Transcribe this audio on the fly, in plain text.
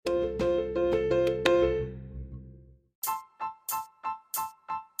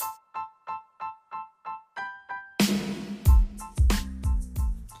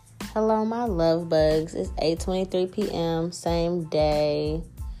all my love bugs. It's 8:23 p.m., same day,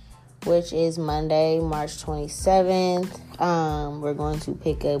 which is Monday, March 27th. We're going to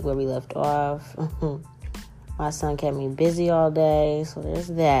pick up where we left off. My son kept me busy all day, so there's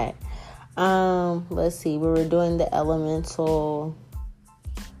that. Let's see. We were doing the elemental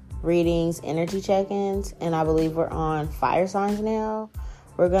readings, energy check-ins, and I believe we're on fire signs now.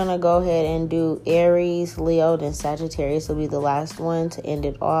 We're going to go ahead and do Aries, Leo, and Sagittarius will be the last one to end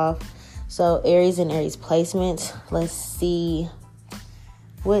it off. So Aries and Aries placements. Let's see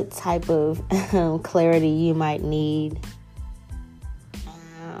what type of clarity you might need.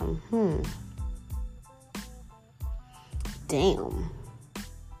 Damn.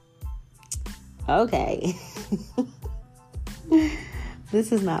 Okay.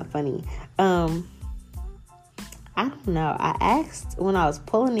 This is not funny. I don't know. I asked when I was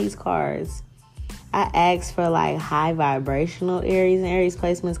pulling these cards, I asked for like high vibrational Aries and Aries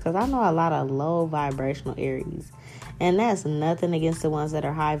placements because I know a lot of low vibrational Aries. And that's nothing against the ones that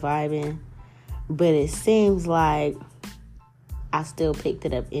are high vibing. But it seems like I still picked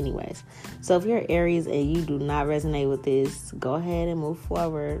it up anyways. So if you're Aries and you do not resonate with this, go ahead and move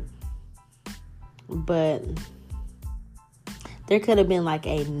forward. But there could have been like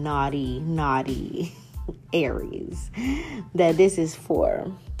a naughty Aries that this is for.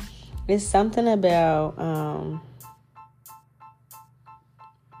 It's something about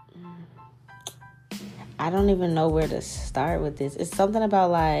I don't even know where to start with this. It's something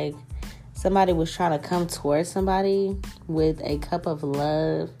about like somebody was trying to come towards somebody with a cup of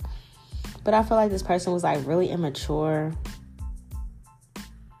love, but I feel like this person was like really immature.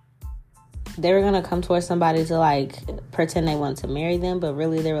 They were gonna come towards somebody to like pretend they wanted to marry them, but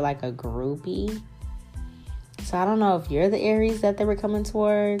really they were like a groupie. So I don't know if you're the Aries that they were coming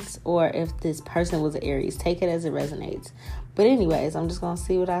towards or if this person was an Aries. Take it as it resonates. But anyways, I'm just going to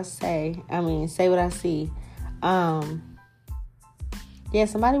see what I say. Say what I see. Yeah,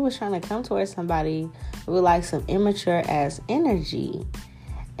 somebody was trying to come towards somebody with like some immature ass energy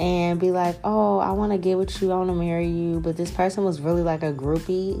and be like, oh, I want to get with you. I want to marry you. But this person was really like a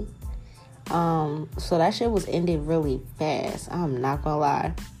groupie. So that shit was ended really fast. I'm not going to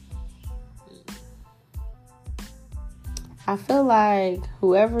lie. I feel like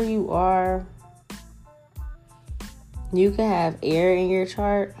whoever you are, you could have air in your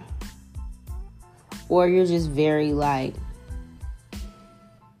chart, or you're just very like,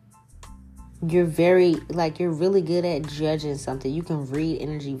 you're really good at judging something. You can read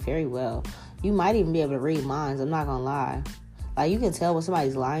energy very well. You might even be able to read minds. I'm not gonna lie. Like you can tell when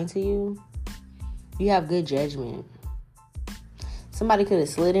somebody's lying to you. You have good judgment. Somebody could have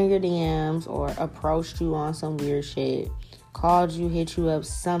slid in your DMs or approached you on some weird shit. Called you, hit you up,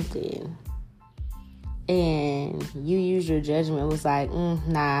 something. And you used your judgment. Was like,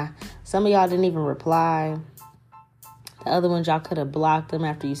 nah. Some of y'all didn't even reply. The other ones, y'all could have blocked them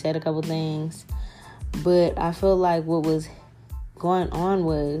after you said a couple things. But I feel like what was going on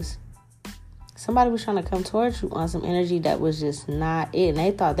was somebody was trying to come towards you on some energy that was just not it. And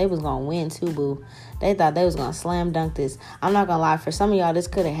they thought they was going to win too, boo. They thought they was going to slam dunk this. I'm not going to lie. For some of y'all, this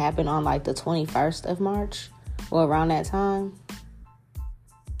could have happened on like the 21st of March. Or around that time.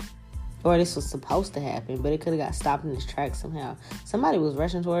 Or this was supposed to happen, but it could have got stopped in its tracks somehow. Somebody was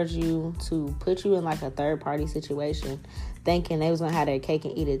rushing towards you to put you in like a third party situation, thinking they was going to have their cake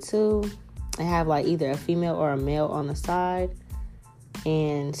and eat it too. And have like either a female or a male on the side.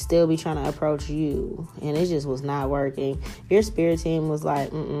 And still be trying to approach you. And it just was not working. Your spirit team was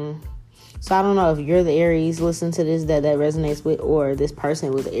like, So I don't know if you're the Aries, listen to this that resonates with, or this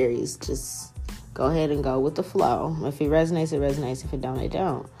person with the Aries. Just go ahead and go with the flow. If it resonates, it resonates. If it don't, it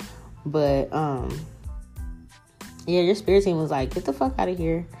don't. But, yeah, your spirit team was like, get the fuck out of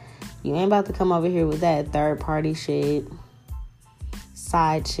here. You ain't about to come over here with that third party shit.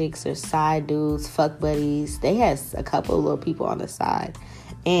 Side chicks or side dudes, fuck buddies. They had a couple of little people on the side.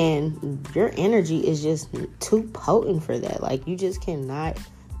 And your energy is just too potent for that. Like, you just cannot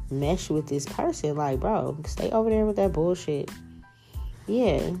mesh with this person. Like, bro, stay over there with that bullshit.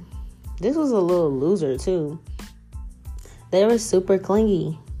 Yeah. This was a little loser, too. They were super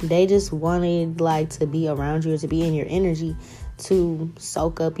clingy. They just wanted, like, to be around you or to be in your energy to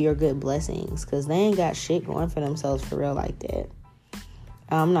soak up your good blessings. Because they ain't got shit going for themselves for real like that.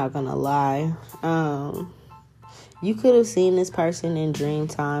 I'm not gonna lie. You could have seen this person in dream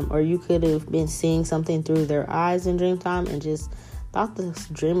time, or you could have been seeing something through their eyes in dream time and just thought the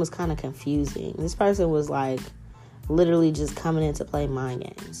dream was kind of confusing. This person was, like, literally just coming in to play mind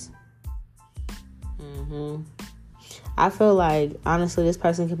games. I feel like, honestly, this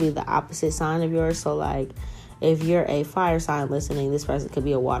person could be the opposite sign of yours. So, like, if you're a fire sign listening, this person could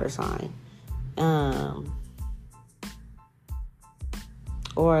be a water sign.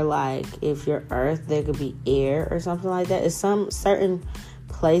 Or like if you're earth, there could be air or something like that. It's some certain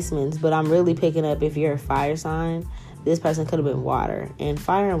placements, but I'm really picking up if you're a fire sign, this person could have been water. And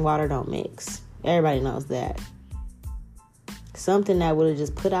fire and water don't mix. Everybody knows that. Something that would have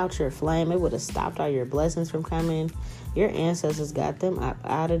just put out your flame. It would have stopped all your blessings from coming. Your ancestors got them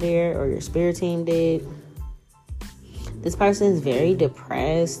out of there, or your spirit team did. This person is very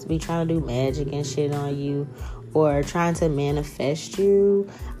depressed, be trying to do magic and shit on you, or trying to manifest you.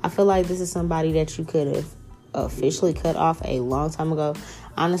 I feel like this is somebody that you could have officially cut off a long time ago.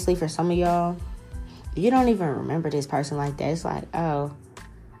 Honestly, for some of y'all, you don't even remember this person like that. It's like, oh,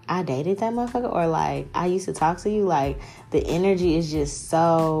 I dated that motherfucker, or like I used to talk to you. Like the energy is just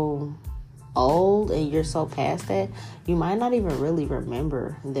so old and you're so past that, you might not even really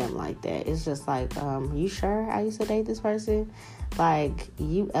remember them like that. It's just like, you sure I used to date this person? Like,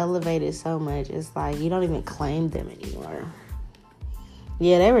 you elevated so much, it's like you don't even claim them anymore.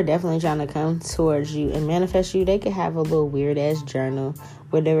 Yeah, they were definitely trying to come towards you and manifest you. They could have a little weird ass journal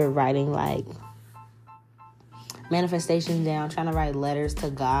where they were writing like manifestations down, trying to write letters to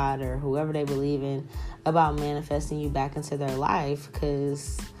God or whoever they believe in about manifesting you back into their life,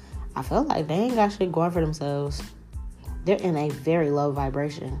 because I feel like they ain't got shit going for themselves. They're in a very low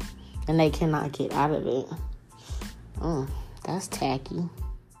vibration and they cannot get out of it. That's tacky.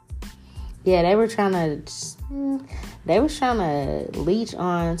 Yeah, they were trying to leech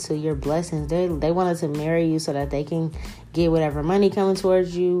on to your blessings. They wanted to marry you so that they can get whatever money coming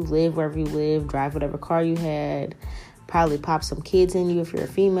towards you, live wherever you live, drive whatever car you had, probably pop some kids in you if you're a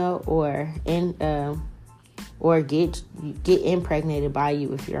female, or get impregnated by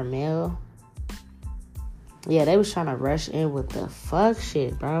you if you're a male. Yeah, they was trying to rush in with the fuck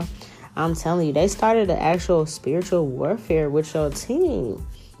shit, bro. I'm telling you, they started the actual spiritual warfare with your team.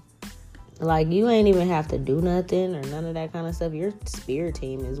 Like, you ain't even have to do nothing or none of that kind of stuff. Your spirit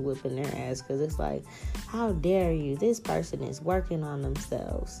team is whipping their ass, because it's like, how dare you? This person is working on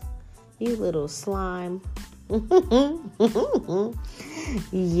themselves. You little slime.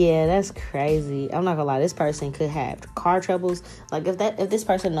 Yeah, that's crazy. I'm not gonna lie, this person could have car troubles. Like, if this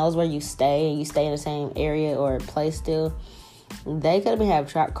person knows where you stay and you stay in the same area or place still, they could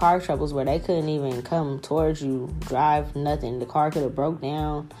have car troubles where they couldn't even come towards you, drive nothing. The car could have broke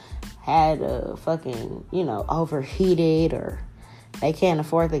down, had a fucking, overheated, or they can't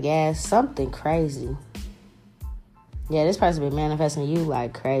afford the gas, something crazy. Yeah, this person been manifesting you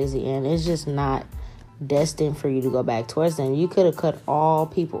like crazy, and it's just not destined for you to go back towards them. You could have cut all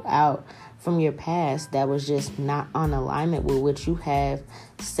people out from your past that was just not on alignment with what you have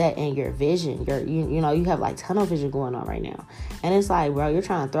set in your vision. You have like tunnel vision going on right now, and it's like, bro, you're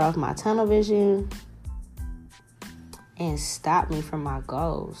trying to throw off my tunnel vision and stop me from my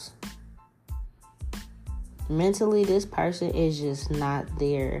goals. Mentally, this person is just not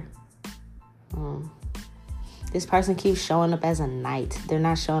there. This person keeps showing up as a knight. They're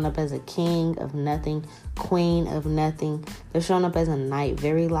not showing up as a king of nothing, queen of nothing. They're showing up as a knight,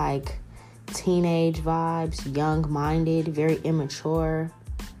 very like teenage vibes, young-minded, very immature.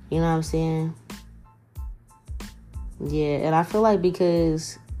 You know what I'm saying? Yeah, and I feel like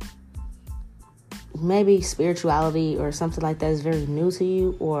because maybe spirituality or something like that is very new to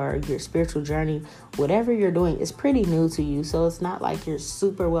you, or your spiritual journey, whatever you're doing is pretty new to you. So it's not like you're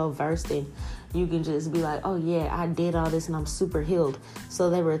super well versed in. You can just be like, oh yeah, I did all this and I'm super healed. So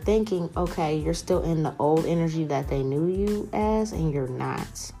they were thinking, okay, you're still in the old energy that they knew you as, and you're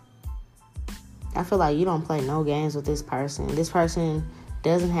not. I feel like you don't play no games with this person. This person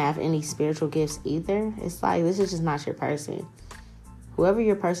doesn't have any spiritual gifts either. It's like, this is just not your person. Whoever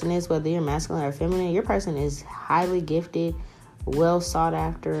your person is, whether you're masculine or feminine, your person is highly gifted, well sought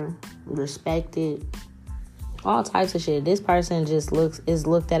after, respected, all types of shit. This person just is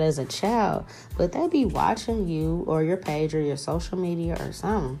looked at as a child, but they be watching you or your page or your social media or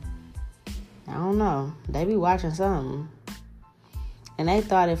something. I don't know. They be watching something. And they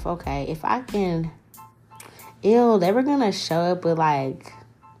thought if I can, they were gonna show up with like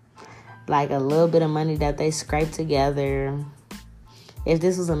a little bit of money that they scraped together. If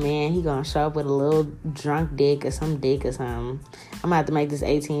this was a man, he gonna show up with a little drunk dick or some dick or something. I'm gonna have to make this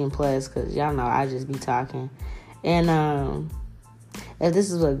 18 plus, because y'all know I just be talking. And if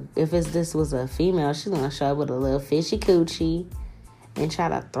this was a female, she's gonna show up with a little fishy coochie and try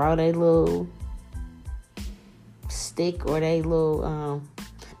to throw their little stick or they little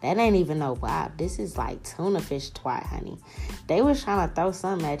that ain't even no wop. This is like tuna fish twat, honey. They was trying to throw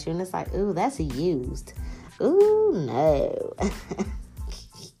something at you, and it's like, ooh, that's used. Ooh, no.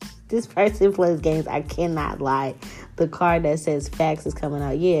 This person plays games. I cannot lie. The card that says facts is coming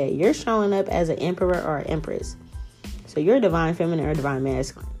out. Yeah, you're showing up as an emperor or an empress. So you're a divine feminine or divine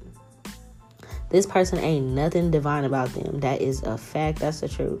masculine. This person ain't nothing divine about them. That is a fact. That's the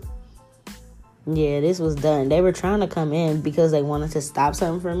truth. Yeah, this was done. They were trying to come in because they wanted to stop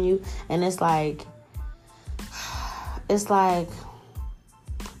something from you. And it's like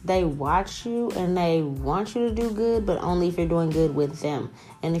they watch you and they want you to do good, but only if you're doing good with them.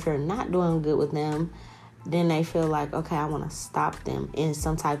 And if you're not doing good with them, then they feel like, okay, I want to stop them in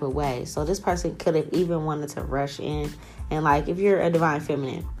some type of way. So this person could have even wanted to rush in. And like, if you're a divine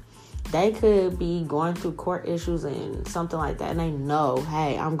feminine, they could be going through court issues and something like that. And they know,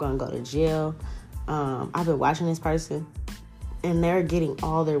 hey, I'm going to go to jail. I've been watching this person and they're getting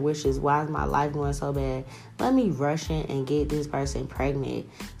all their wishes. Why is my life going so bad? Let me rush in and get this person pregnant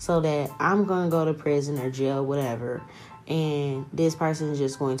so that I'm going to go to prison or jail, whatever. And this person is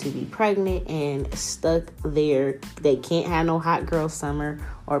just going to be pregnant and stuck there. They can't have no hot girl summer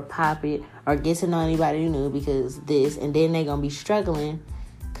or pop it or get to know anybody new because this. And then they're going to be struggling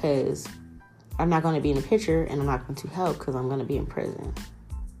because I'm not going to be in the picture and I'm not going to help because I'm going to be in prison.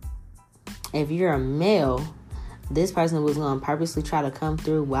 If you're a male, this person was going to purposely try to come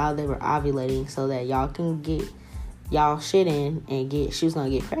through while they were ovulating so that y'all can get y'all shit in and she was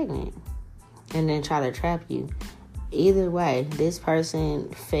going to get pregnant and then try to trap you. Either way, this person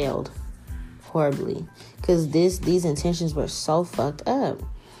failed horribly because these intentions were so fucked up.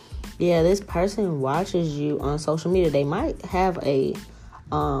 Yeah, this person watches you on social media. They might have a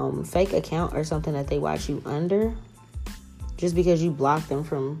fake account or something that they watch you under just because you blocked them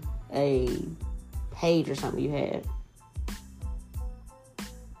from a page or something you had.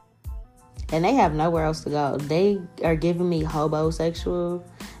 And they have nowhere else to go. They are giving me hobosexual.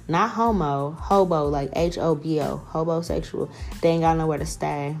 Not homo, hobo, like H-O-B-O, hobosexual. They ain't got nowhere to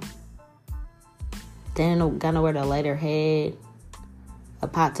stay. They ain't got nowhere to lay their head. A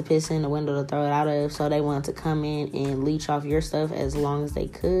pot to piss in, a window to throw it out of. So they wanted to come in and leech off your stuff as long as they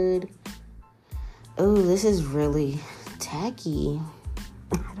could. Oh, this is really tacky.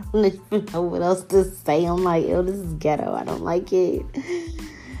 I don't even know what else to say. I'm like, ew, this is ghetto. I don't like it.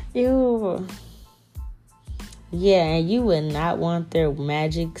 Ew. Yeah, and you would not want their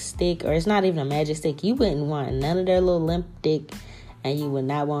magic stick, or it's not even a magic stick. You wouldn't want none of their little limp dick, and you would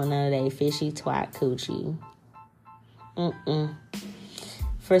not want none of their fishy twat coochie.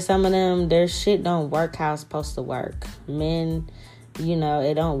 For some of them, their shit don't work how it's supposed to work. Men, you know,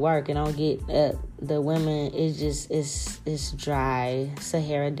 it don't work. It don't get up. The women, it's dry.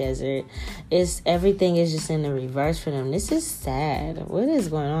 Sahara Desert. Everything is just in the reverse for them. This is sad. What is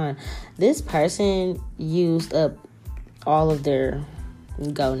going on? This person used up all of their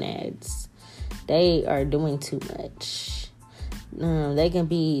gonads. They are doing too much.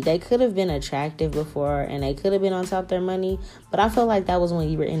 They could have been attractive before and they could have been on top of their money, but I feel like that was when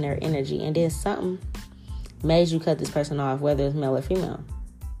you were in their energy and then something made you cut this person off, whether it's male or female.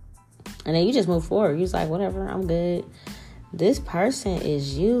 And then you just move forward. You're just like, whatever, I'm good. This person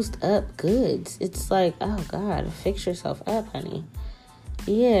is used up goods. It's like, oh God, fix yourself up, honey.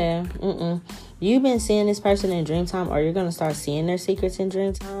 Yeah, You've been seeing this person in dream time, or you're going to start seeing their secrets in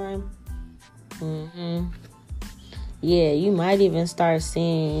dream time. Yeah, you might even start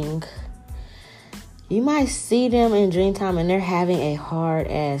seeing... You might see them in dream time and they're having a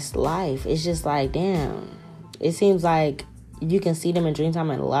hard-ass life. It's just like, damn. It seems like you can see them in dream time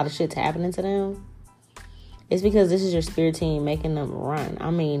and a lot of shit's happening to them. It's because this is your spirit team making them run.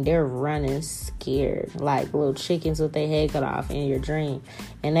 I mean, they're running scared. Like little chickens with their head cut off in your dream.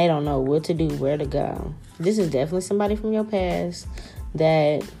 And they don't know what to do, where to go. This is definitely somebody from your past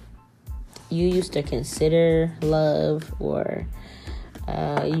that you used to consider love, or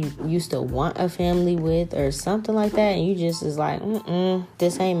you used to want a family with, or something like that, and you just is like,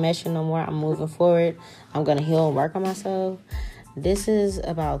 this ain't meshing no more. I'm moving forward. I'm gonna heal and work on myself. This is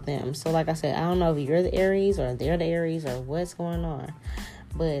about them. So like I said, I don't know if you're the Aries or they're the Aries or what's going on,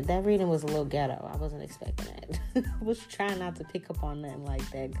 but that reading was a little ghetto. I wasn't expecting that. I was trying not to pick up on nothing like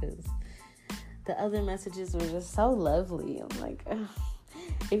that because the other messages were just so lovely. I'm like, ugh.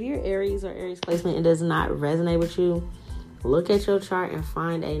 If you're Aries or Aries placement, it does not resonate with you, look at your chart and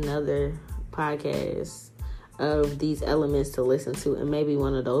find another podcast of these elements to listen to, and maybe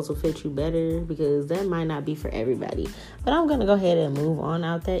one of those will fit you better, because that might not be for everybody. But I'm going to go ahead and move on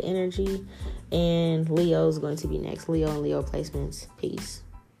out that energy, and Leo's going to be next. Leo and Leo placements. Peace.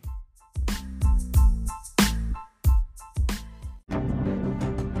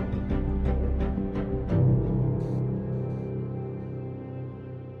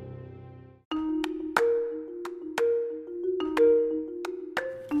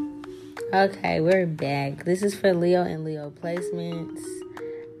 Okay, we're back. This is for Leo and Leo placements.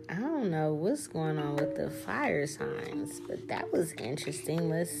 I don't know what's going on with the fire signs, but that was interesting.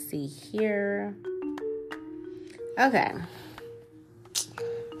 Let's see here. Okay.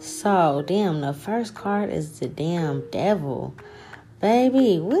 So, damn, the first card is the damn devil.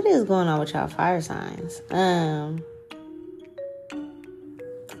 Baby, what is going on with y'all fire signs?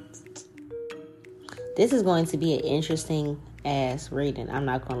 This is going to be an interesting ass reading. I'm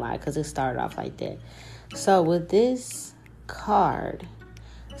not gonna lie, because it started off like that. So with this card,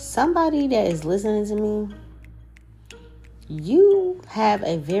 somebody that is listening to me, you have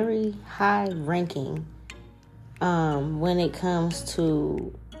a very high ranking when it comes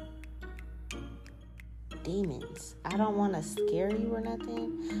to demons. I don't want to scare you or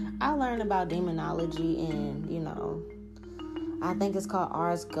nothing. I learned about demonology in, I think it's called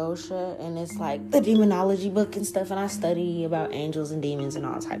Ars Goetia, and it's like the demonology book and stuff, and I study about angels and demons and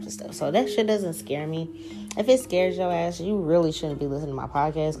all types of stuff. So that shit doesn't scare me. If it scares your ass, you really shouldn't be listening to my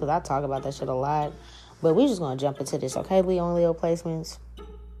podcast, because I talk about that shit a lot. But we just going to jump into this, okay, Leo and Leo placements?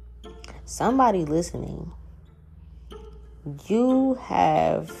 Somebody listening, you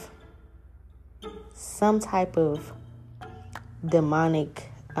have some type of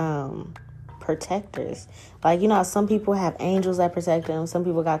demonic protectors. Like, some people have angels that protect them. Some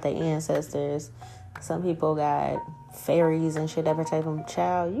people got their ancestors. Some people got fairies and shit that protect them.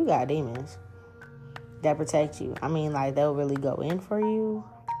 Child, you got demons that protect you. I mean, like, they'll really go in for you.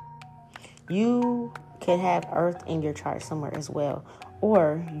 You could have Earth in your chart somewhere as well.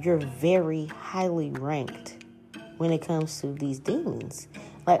 Or you're very highly ranked when it comes to these demons.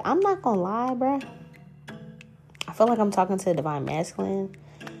 Like, I'm not gonna lie, bruh. I feel like I'm talking to the divine masculine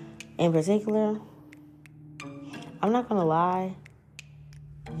in particular. I'm not gonna lie.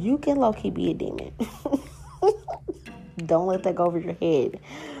 You can low-key be a demon. Don't let that go over your head.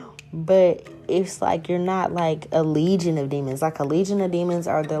 But it's like you're not like a legion of demons. Like a legion of demons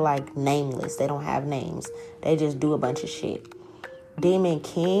they're like nameless. They don't have names. They just do a bunch of shit. Demon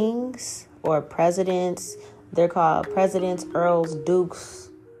kings or presidents, they're called presidents, earls, dukes,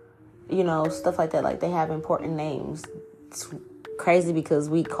 stuff like that. Like they have important names. It's crazy because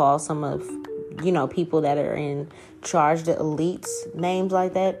we call some of, people that are in charge, the elites, names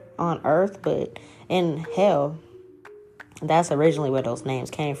like that on earth. But in hell, that's originally where those names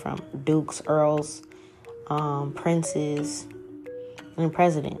came from. Dukes, earls, princes, and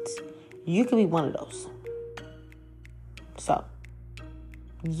presidents. You could be one of those. So,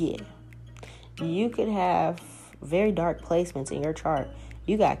 yeah. You could have very dark placements in your chart.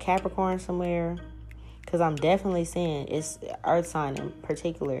 You got Capricorn somewhere. Because I'm definitely seeing it's earth sign in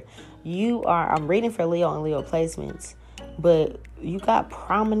particular. I'm reading for Leo and Leo placements. But you got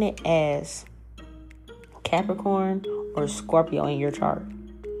prominent as Capricorn or Scorpio in your chart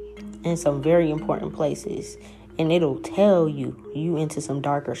in some very important places, and it'll tell you into some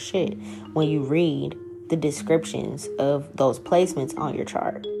darker shit when you read the descriptions of those placements on your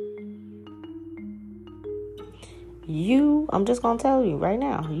chart. I'm just gonna tell you right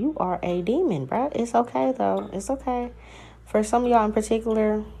now, you are a demon, bro. It's okay though. It's okay. For some of y'all in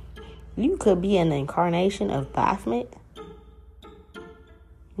particular, you could be an incarnation of Baphomet.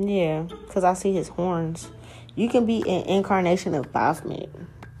 Yeah, because I see his horns. You can be an incarnation of Baphomet.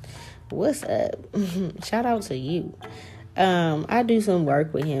 What's up? Shout out to you. I do some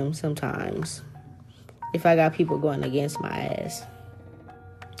work with him sometimes. If I got people going against my ass,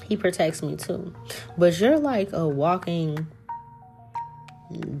 he protects me too. But you're like a walking,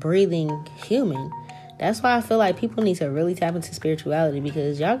 breathing human. That's why I feel like people need to really tap into spirituality,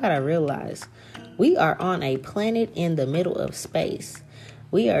 because y'all gotta realize we are on a planet in the middle of space.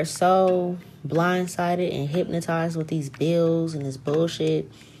 We are so blindsided and hypnotized with these bills and this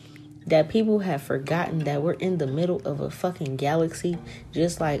bullshit that people have forgotten that we're in the middle of a fucking galaxy,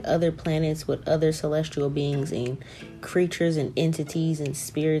 just like other planets with other celestial beings and creatures and entities and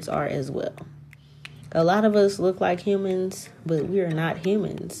spirits are as well. A lot of us look like humans, but we are not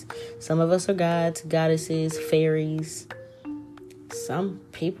humans. Some of us are gods, goddesses, fairies. Some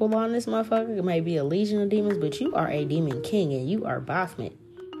people on this motherfucker may be a legion of demons, but you are a demon king and you are Baphomet.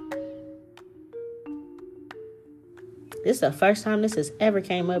 This is the first time this has ever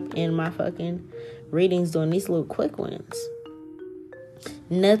came up in my fucking readings doing these little quick ones.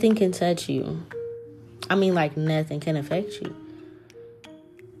 Nothing can touch you. I mean, like, nothing can affect you.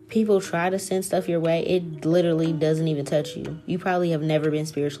 People try to send stuff your way. It literally doesn't even touch you. You probably have never been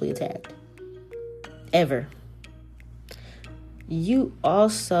spiritually attacked. Ever. You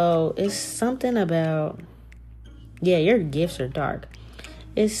also, it's something about, your gifts are dark.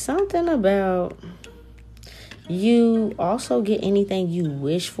 It's something about, You also get anything you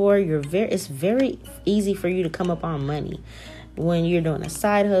wish for. It's very easy for you to come up on money when you're doing a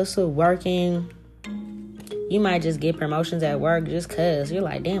side hustle, working. You might just get promotions at work just because you're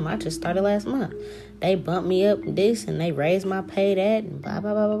like, damn, I just started last month. They bumped me up this and they raised my pay that and blah,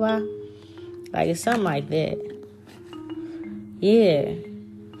 blah, blah, blah, blah. Like, it's something like that. Yeah.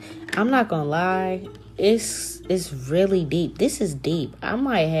 I'm not going to lie. It's really deep. This is deep. I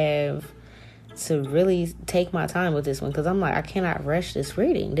might have to really take my time with this one because I'm like, I cannot rush this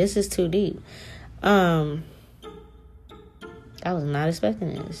reading. This is too deep. I was not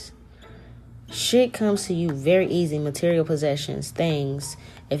expecting this. Shit comes to you very easy. Material possessions, things.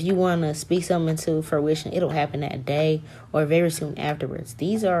 If you want to speak something into fruition, it'll happen that day or very soon afterwards.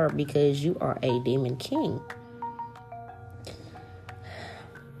 These are because you are a demon king.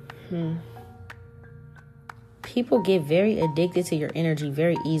 People get very addicted to your energy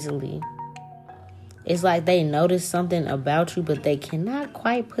very easily. It's like they notice something about you, but they cannot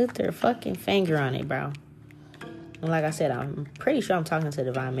quite put their fucking finger on it, bro. And like I said, I'm pretty sure I'm talking to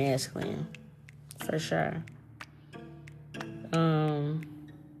Divine Masculine. For sure.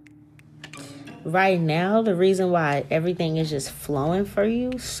 Right now, the reason why everything is just flowing for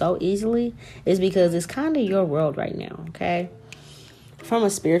you so easily is because it's kind of your world right now, okay? From a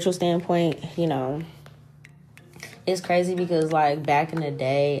spiritual standpoint, you know, it's crazy because, like, back in the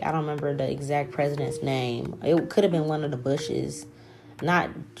day, I don't remember the exact president's name. It could have been one of the Bushes. Not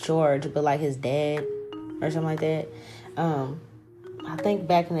George, but, like, his dad or something like that. I think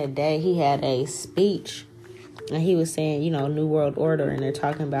back in the day, he had a speech. And he was saying, you know, New World Order. And they're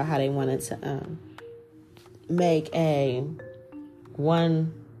talking about how they wanted to make a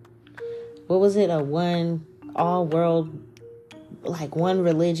one all world, like one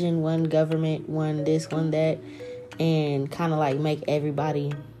religion, one government, one this, one that. And kind of like make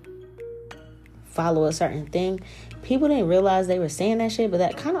everybody follow a certain thing. People didn't realize they were saying that shit, but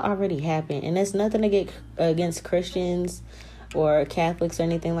that kind of already happened. And it's nothing to get against Christians or Catholics or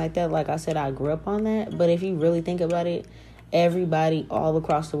anything like that. Like I said, I grew up on that. But if you really think about it, everybody all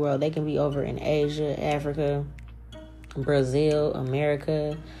across the world, they can be over in Asia, Africa, Brazil,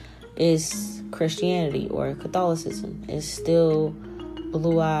 America, is Christianity or Catholicism. It's still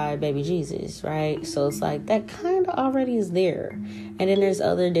blue-eyed baby Jesus, right? So it's like that kind of already is there. And then there's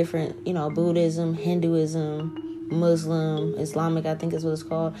other different, you know, Buddhism, Hinduism, Muslim, Islamic, I think is what it's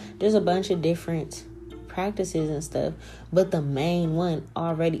called. There's a bunch of different practices and stuff, but the main one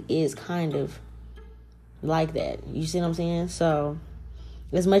already is kind of like that. You see what I'm saying? So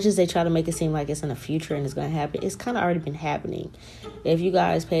as much as they try to make it seem like it's in the future and it's going to happen, it's kind of already been happening. If you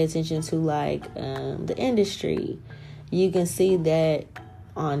guys pay attention to like the industry, you can see that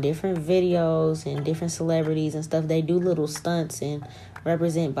on different videos and different celebrities and stuff, they do little stunts and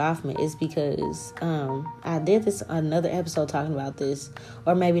represent Baphomet. Is because I did this another episode talking about this,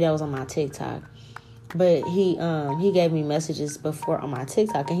 or maybe that was on my TikTok. But he gave me messages before on my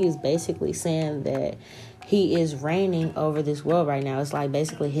TikTok, and he was basically saying that he is reigning over this world right now. It's like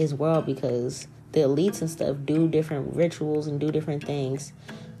basically his world because the elites and stuff do different rituals and do different things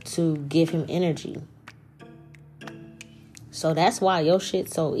to give him energy. So that's why your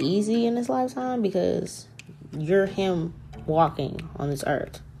shit's so easy in this lifetime, because you're him walking on this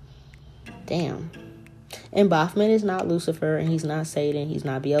earth. Damn. And Baphomet is not Lucifer, and he's not Satan, he's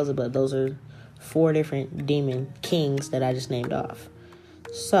not Beelzebub. Those are 4 different demon kings that I just named off.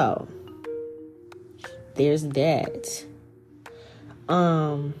 So there's that.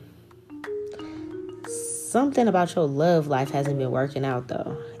 Something about your love life hasn't been working out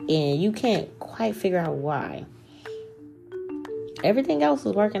though, and you can't quite figure out why. Everything else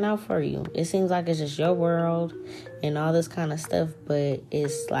is working out for you. It seems like it's just your world and all this kind of stuff, but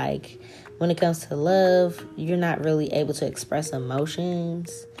it's like when it comes to love, you're not really able to express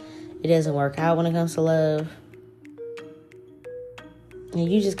emotions. It doesn't work out when it comes to love.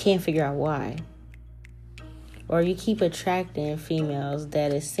 And you just can't figure out why. Or you keep attracting females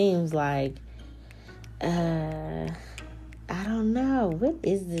that it seems like, I don't know. What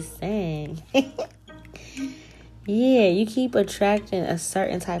is this saying? Yeah, you keep attracting a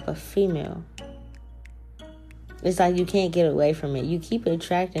certain type of female. It's like you can't get away from it. You keep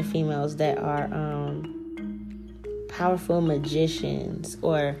attracting females that are powerful magicians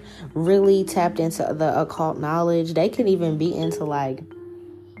or really tapped into the occult knowledge. They could even be into like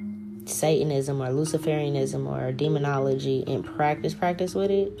Satanism or Luciferianism or demonology and practice with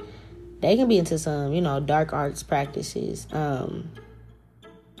it. They can be into some, you know, dark arts practices.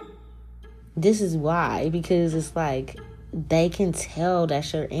 This is why, because it's like they can tell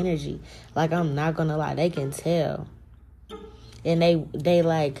that's your energy. Like, I'm not gonna lie, they can tell. And they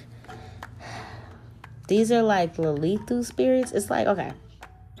like, These are like Lalithu spirits. It's like, okay,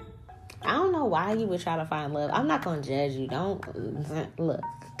 I don't know why you would try to find love. I'm not gonna judge you. Don't look.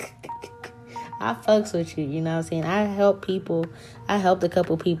 I fucks with you, you know what I'm saying? I helped a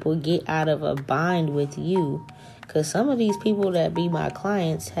couple people get out of a bind with you. Cause some of these people that be my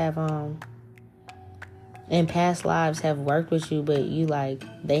clients have in past lives have worked with you, but you like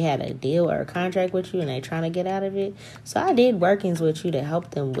they had a deal or a contract with you and they trying to get out of it. So I did workings with you to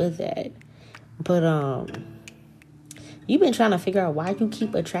help them with that. But you've been trying to figure out why you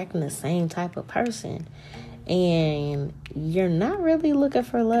keep attracting the same type of person. And you're not really looking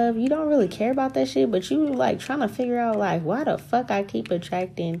for love. You don't really care about that shit. But you like trying to figure out like why the fuck I keep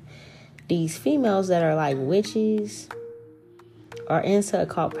attracting these females that are like witches or into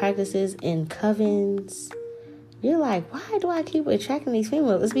occult practices in covens. You're like, why do I keep attracting these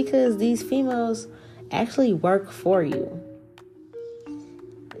females? It's because these females actually work for you.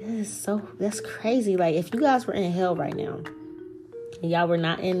 That's crazy. Like if you guys were in hell right now, and y'all were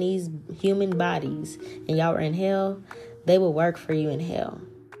not in these human bodies, and y'all were in hell, they will work for you in hell.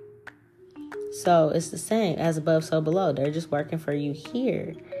 So it's the same, as above, so below. They're just working for you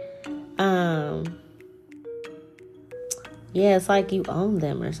here. Yeah, it's like you own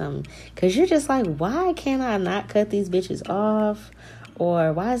them or something. Because you're just like, why can't I not cut these bitches off?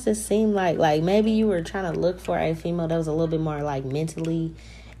 Or why does this seem like maybe you were trying to look for a female that was a little bit more like mentally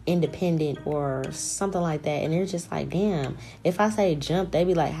independent or something like that, and they're just like, damn, if I say jump, they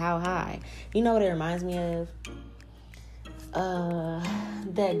be like, how high? You know what it reminds me of?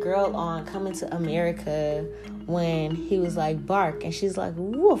 That girl on Coming to America when he was like, bark, and she's like,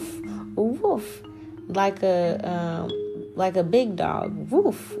 woof, woof, like a big dog,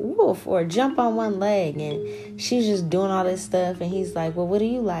 woof, woof, or jump on one leg, and she's just doing all this stuff, and he's like, well, what do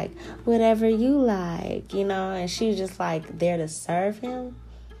you like? Whatever you like, you know, and she's just like there to serve him.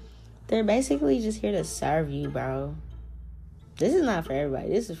 They're basically just here to serve you, bro. This is not for everybody.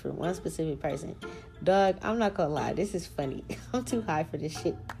 This is for one specific person. Dog, I'm not gonna lie. This is funny. I'm too high for this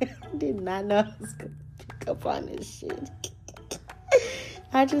shit. I did not know I was gonna pick up on this shit.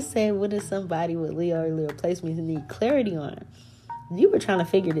 I just said, what is somebody with Leo or Leo placements need clarity on? You were trying to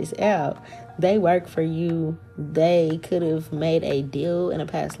figure this out. They work for you. They could have made a deal in a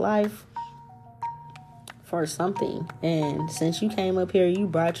past life for something, and since you came up here, you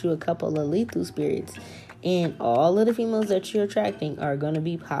brought you a couple of lethal spirits, and all of the females that you're attracting are going to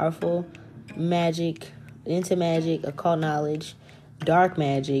be powerful, into magic, occult knowledge, dark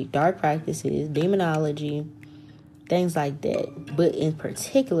magic, dark practices, demonology, things like that. But in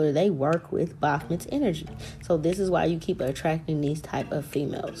particular, they work with Baphomet's energy. So this is why you keep attracting these type of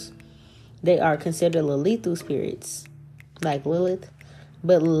females. They are considered lethal spirits, like Lilith,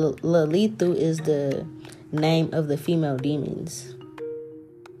 but Lalithu is the name of the female demons.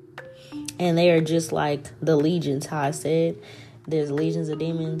 And they are just like the legions, how I said. There's legions of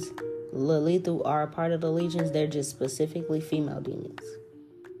demons. Lalithu are a part of the legions. They're just specifically female demons.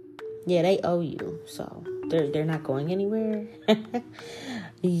 Yeah, they owe you. So they're not going anywhere.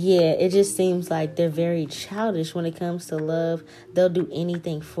 Yeah, it just seems like they're very childish when it comes to love. They'll do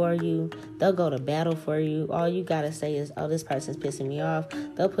anything for you. They'll go to battle for you. All you gotta say is, oh, this person's pissing me off.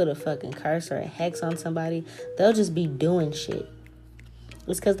 They'll put a fucking curse or a hex on somebody. They'll just be doing shit.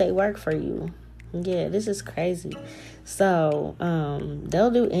 It's because they work for you. Yeah, this is crazy. So,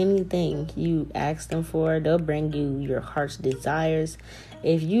 they'll do anything you ask them for. They'll bring you your heart's desires.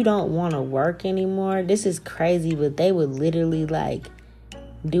 If you don't want to work anymore, this is crazy, but they would literally like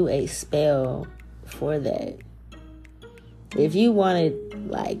do a spell for that. If you wanted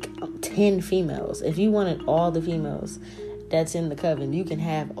like 10 females, if you wanted all the females that's in the coven, you can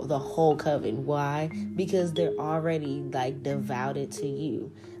have the whole coven. Why? Because they're already like devoted to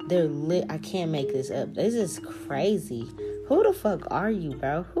you. They're I can't make this up. This is crazy. Who the fuck are you,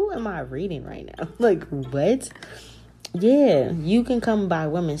 bro? Who am I reading right now? Like, what? Yeah, you can come by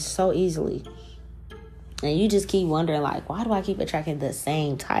women so easily. And you just keep wondering, like, why do I keep attracting the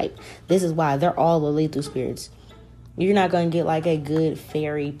same type? This is why. They're all the lethal spirits. You're not going to get, like, a good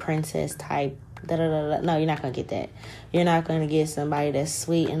fairy princess type. No, you're not going to get that. You're not going to get somebody that's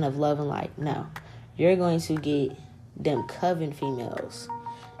sweet and of love and light. No. You're going to get them coven females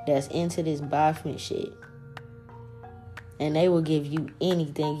that's into this Baphomet shit. And they will give you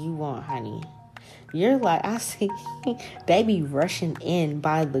anything you want, honey. You're like, I see, they be rushing in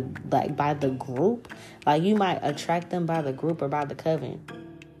by the group. Like, you might attract them by the group or by the coven.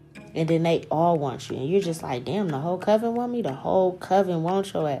 And then they all want you. And you're just like, damn, the whole coven want me? The whole coven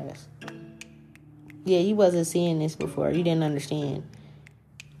wants your ass. Yeah, you wasn't seeing this before. You didn't understand.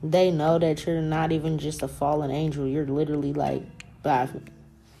 They know that you're not even just a fallen angel. You're literally like Baphomet.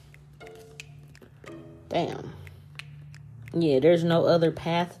 Damn. Yeah, there's no other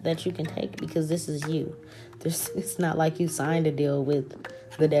path that you can take because this is you. It's not like you signed a deal with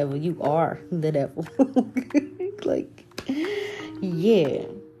the devil. You are the devil. Like, yeah.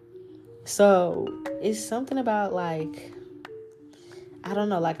 So it's something about, like, I don't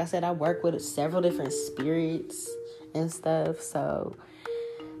know. Like I said, I work with several different spirits and stuff. So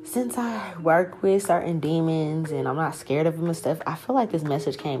since I work with certain demons and I'm not scared of them and stuff, I feel like this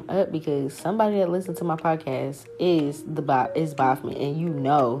message came up because somebody that listens to my podcast is Baphomet, and you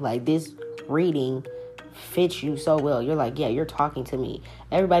know, like, this reading fits you so well. You're like, yeah, you're talking to me.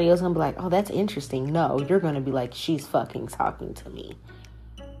 Everybody else gonna be like, oh, that's interesting. No, you're gonna be like, she's fucking talking to me.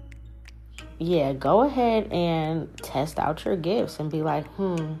 Yeah, go ahead and test out your gifts and be like,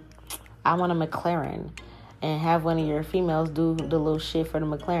 I want a McLaren. And have one of your females do the little shit for the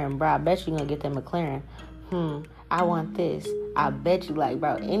McLaren. Bro, I bet you gonna get that McLaren. I want this. I bet you, like,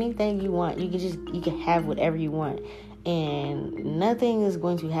 bro, anything you want, you can have whatever you want. And nothing is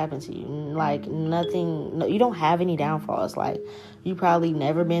going to happen to you. Like, nothing, no, you don't have any downfalls. Like, you probably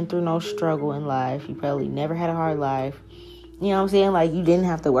never been through no struggle in life. You probably never had a hard life. You know what I'm saying? Like, you didn't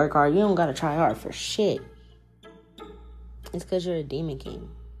have to work hard. You don't gotta try hard for shit. It's because you're a demon king.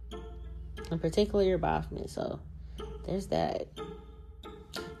 In particular, you're Baphomet. So, there's that.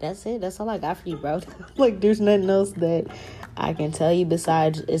 That's it. That's all I got for you, bro. Like, there's nothing else that I can tell you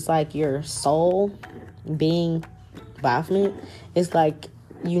besides it's like your soul being Baphomet. It's like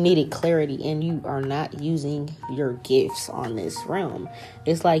you needed clarity and you are not using your gifts on this realm.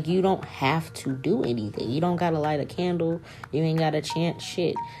 It's like you don't have to do anything. You don't gotta light a candle. You ain't gotta chant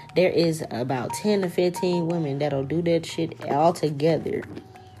shit. There is about 10 to 15 women that'll do that shit all together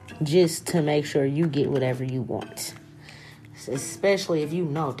just to make sure you get whatever you want. Especially if you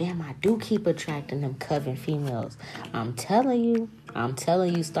know, damn, I do keep attracting them coven females. I'm telling you,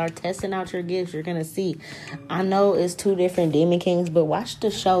 start testing out your gifts. You're gonna see. I know it's two different demon kings, but watch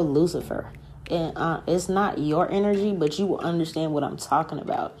the show Lucifer. And it's not your energy, but you will understand what I'm talking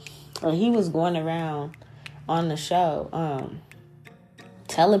about. He was going around on the show,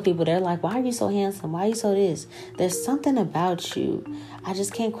 telling people, they're like, why are you so handsome? Why are you so this? There's something about you. I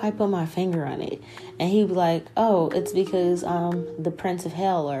just can't quite put my finger on it. And he was like, oh, it's because the Prince of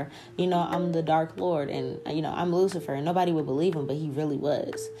Hell, or, I'm the Dark Lord, and, I'm Lucifer. And nobody would believe him, but he really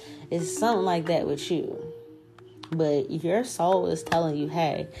was. It's something like that with you. But if your soul is telling you,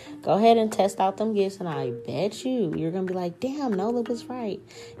 hey, go ahead and test out them gifts, and I bet you're going to be like, damn, Nola was right.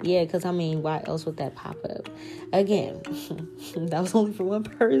 Yeah, because, why else would that pop up? Again, that was only for one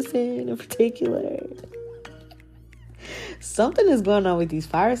person in particular. Something is going on with these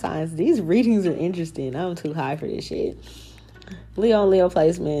fire signs. These readings are interesting. I'm too high for this shit. Leo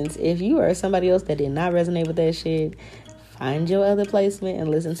placements. If you are somebody else that did not resonate with that shit, find your other placement and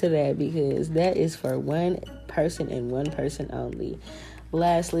listen to that, because that is for one person and one person only.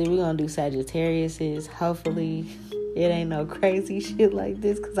 Lastly, we're going to do Sagittarius's. Hopefully, it ain't no crazy shit like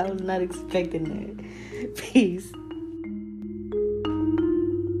this, because I was not expecting that. Peace.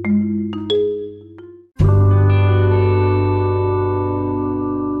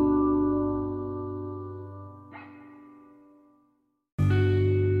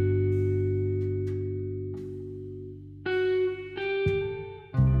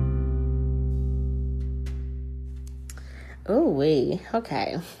 Oh, wait.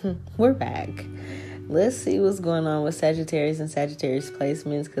 Okay. We're back. Let's see what's going on with Sagittarius and Sagittarius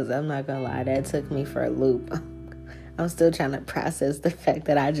placements, because I'm not going to lie, that took me for a loop. I'm still trying to process the fact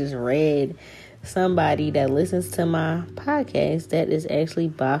that I just read somebody that listens to my podcast that is actually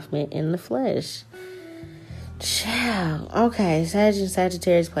Baphomet in the flesh. Ciao. Okay,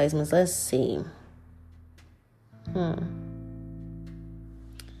 Sagittarius placements. Let's see.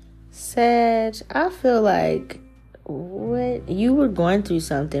 Sag, I feel like you were going through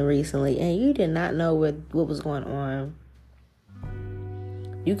something recently and you did not know what was going on.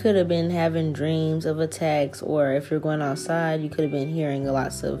 You could have been having dreams of attacks, or if you're going outside, you could have been hearing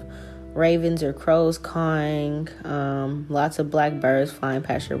lots of ravens or crows cawing, lots of black birds flying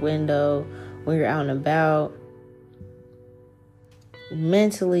past your window when you're out and about.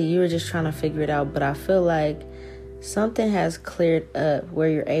 Mentally, you were just trying to figure it out, but I feel like something has cleared up where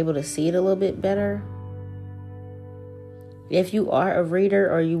you're able to see it a little bit better. If you are a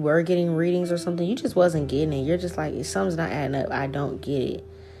reader or you were getting readings or something, you just wasn't getting it. You're just like, something's not adding up. I don't get it.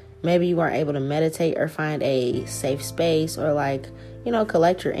 Maybe you weren't able to meditate or find a safe space or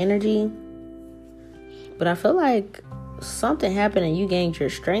collect your energy. But I feel like something happened and you gained your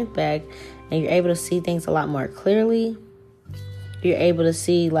strength back and you're able to see things a lot more clearly. You're able to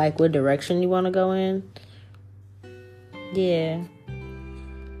see what direction you want to go in. Yeah.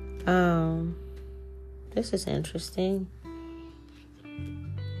 This is interesting.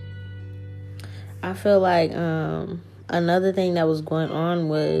 I feel like another thing that was going on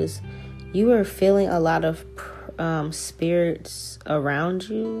was you were feeling a lot of spirits around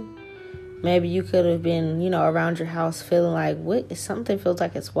you. Maybe you could have been, around your house feeling like, something feels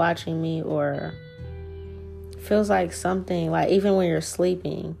like it's watching me, or feels like something, like even when you're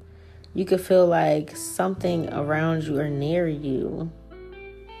sleeping, you could feel like something around you or near you,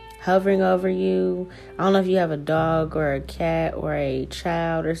 hovering over you. I don't know if you have a dog or a cat or a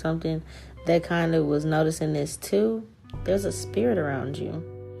child or something that kind of was noticing this too. There's a spirit around you.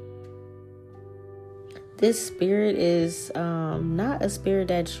 This spirit is not a spirit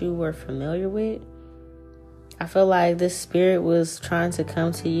that you were familiar with. I feel like this spirit was trying to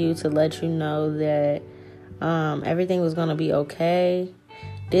come to you to let you know that everything was going to be okay.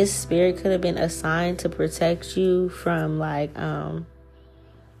 This spirit could have been assigned to protect you from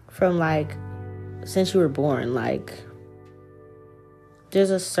since you were born. Like,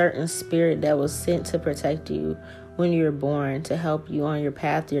 there's a certain spirit that was sent to protect you when you were born, to help you on your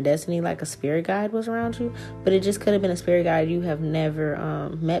path to your destiny. Like a spirit guide was around you, but it just could have been a spirit guide you have never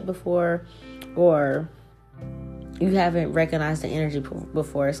met before, or you haven't recognized the energy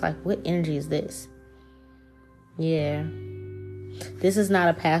before. It's like, what energy is this? Yeah. This is not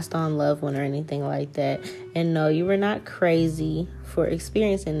a passed on loved one or anything like that. And no, you were not crazy for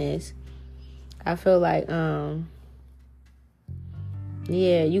experiencing this. I feel like,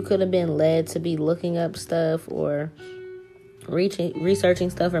 you could have been led to be looking up stuff or researching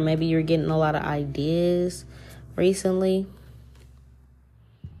stuff, or maybe you're getting a lot of ideas recently,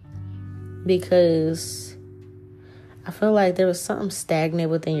 because I feel like there was something stagnant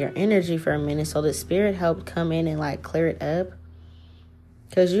within your energy for a minute. So the spirit helped come in and like clear it up.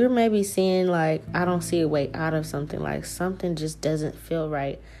 Because you're maybe seeing like, I don't see a way out of something. Like something just doesn't feel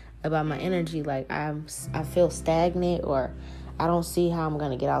right about my energy. Like I feel stagnant, or I don't see how I'm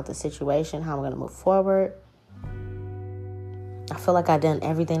going to get out the situation, how I'm going to move forward. I feel like I've done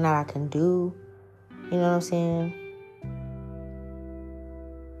everything that I can do. You know what I'm saying?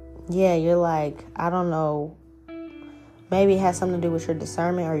 Yeah, you're like, I don't know. Maybe it has something to do with your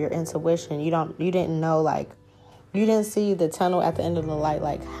discernment or your intuition. You didn't know, like, you didn't see the tunnel at the end of the light.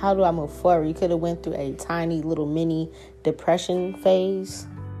 Like, how do I move forward? You could have went through a tiny little mini depression phase.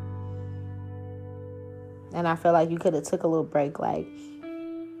 And I feel like you could have took a little break. Like,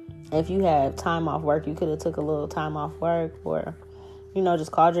 if you had time off work, you could have took a little time off work, or,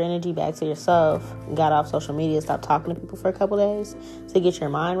 just called your energy back to yourself, got off social media, stopped talking to people for a couple days to get your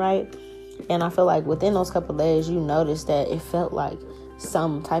mind right. And I feel like within those couple days, you noticed that it felt like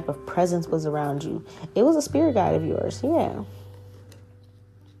some type of presence was around you. It was a spirit guide of yours. Yeah.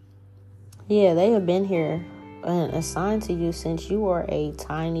 Yeah, they have been here and assigned to you since you were a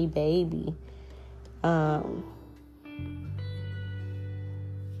tiny baby.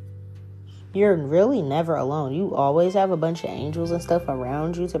 You're really never alone. You always have a bunch of angels and stuff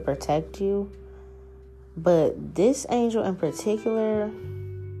around you to protect you. But this angel in particular,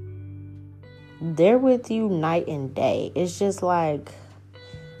 they're with you night and day. It's just like,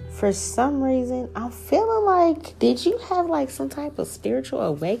 for some reason, I'm feeling like, did you have like some type of spiritual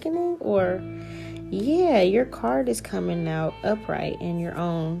awakening? Or, yeah, your card is coming out upright in your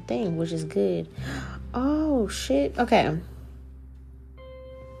own thing, which is good. Oh, shit. Okay.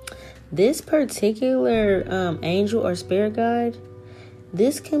 This particular angel or spirit guide,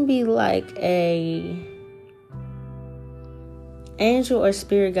 this can be like a angel or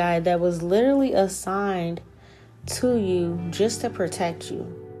spirit guide that was literally assigned to you just to protect you.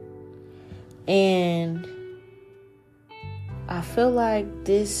 And I feel like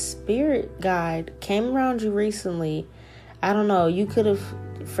this spirit guide came around you recently. I don't know, you could have,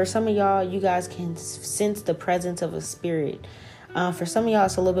 for some of y'all, you guys can sense the presence of a spirit. For some of y'all,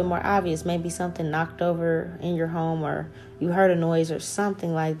 it's a little bit more obvious. Maybe something knocked over in your home, or you heard a noise or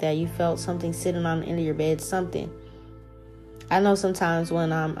something like that. You felt something sitting on the end of your bed, something. I know sometimes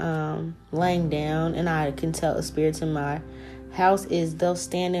when I'm laying down and I can tell the spirits in my house is they'll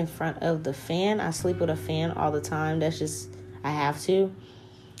stand in front of the fan. I sleep with a fan all the time. That's just, I have to.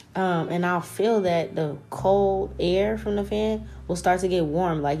 And I'll feel that the cold air from the fan will start to get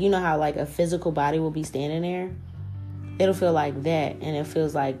warm. Like, you know how like a physical body will be standing there? It'll feel like that, and it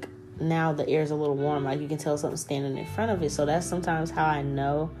feels like now the air is a little warm, like you can tell something standing in front of it. So that's sometimes how I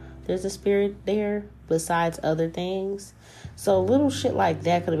know there's a spirit there besides other things. So little shit like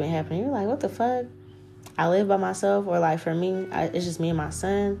that could have been happening. You're like, what the fuck? I live by myself, or like for me, it's just me and my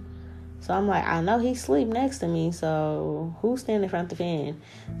son. So I'm like, I know he sleep next to me, so who's standing in front of the fan?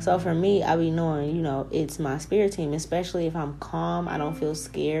 So for me, I be knowing, it's my spirit team, especially if I'm calm, I don't feel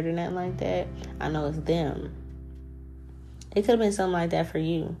scared or nothing like that. I know it's them. It could have been something like that for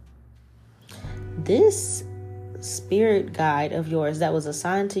you. This spirit guide of yours that was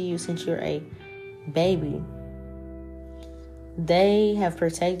assigned to you since you're a baby, they have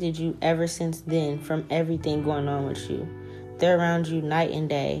protected you ever since then from everything going on with you. They're around you night and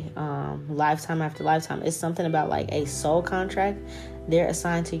day, lifetime after lifetime. It's something about like a soul contract. They're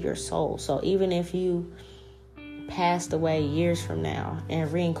assigned to your soul. So even if you passed away years from now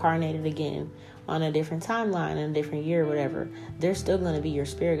and reincarnated again on a different timeline in a different year or whatever, they're still going to be your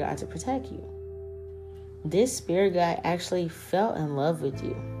spirit guide to protect you. This spirit guide actually fell in love with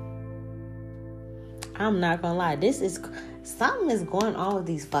you. I'm not going to lie. Something is going on with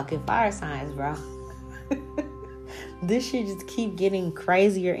these fucking fire signs, bro. This shit just keep getting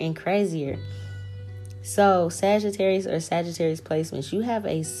crazier and crazier. So Sagittarius or Sagittarius placements, you have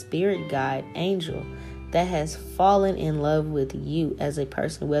a spirit guide angel that has fallen in love with you as a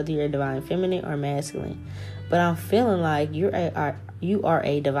person, whether you're a divine feminine or masculine. But I'm feeling like you are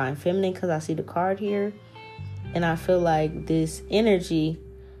a divine feminine because I see the card here. And I feel like this energy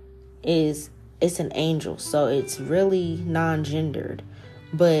it's an angel. So it's really non-gendered.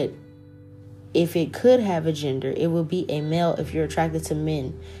 But if it could have a gender, it would be a male if you're attracted to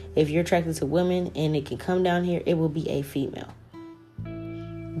men. If you're attracted to women and it can come down here, it will be a female.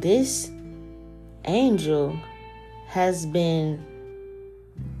 This angel has been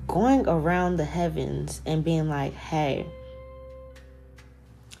going around the heavens and being like, hey,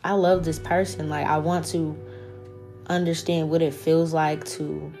 I love this person. Like, I want to understand what it feels like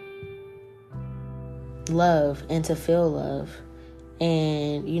to love and to feel love.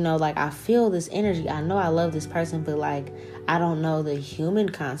 And, I feel this energy. I know I love this person, but, I don't know the human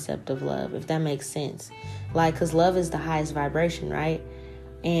concept of love, if that makes sense. Because love is the highest vibration, right?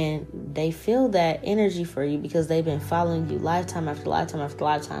 And they feel that energy for you because they've been following you lifetime after lifetime after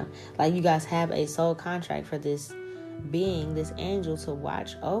lifetime. Like, you guys have a soul contract for this being, this angel, to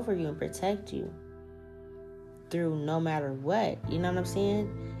watch over you and protect you through no matter what. You know what I'm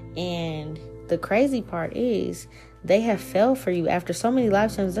saying? And the crazy part is, they have fell for you after so many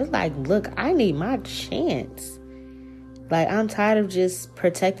lifetimes. They're like, look, I need my chance. I'm tired of just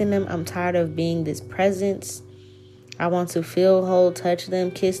protecting them. I'm tired of being this presence. I want to feel, hold, touch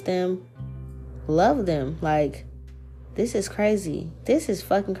them, kiss them, love them. This is crazy. This is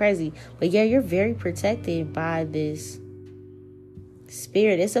fucking crazy. But yeah, you're very protected by this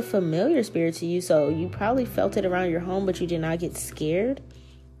spirit. It's a familiar spirit to you. So you probably felt it around your home, but you did not get scared.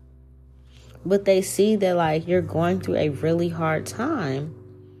 But they see that, you're going through a really hard time.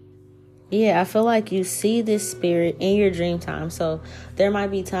 Yeah, I feel like you see this spirit in your dream time. So there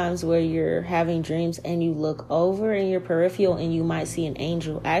might be times where you're having dreams and you look over in your peripheral and you might see an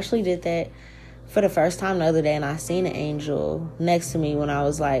angel. I actually did that for the first time the other day, and I seen an angel next to me when I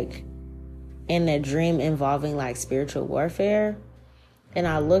was, in a dream involving, spiritual warfare. And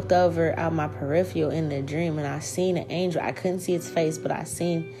I looked over at my peripheral in the dream and I seen an angel. I couldn't see its face, but I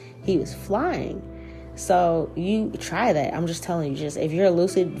seen he was flying. So you try that. I'm just telling you, if you're a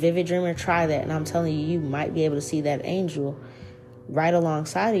lucid, vivid dreamer, try that. And I'm telling you, you might be able to see that angel right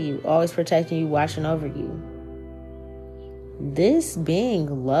alongside of you, always protecting you, watching over you. This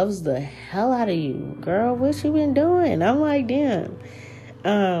being loves the hell out of you. Girl, what you been doing? I'm like, damn.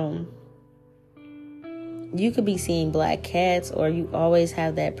 You could be seeing black cats, or you always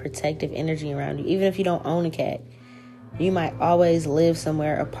have that protective energy around you. Even if you don't own a cat, you might always live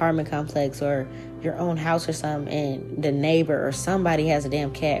somewhere, apartment complex or your own house or something, and the neighbor or somebody has a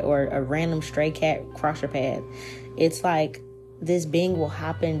damn cat, or a random stray cat cross your path. It's like this being will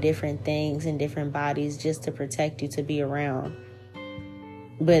hop in different things in different bodies just to protect you, to be around.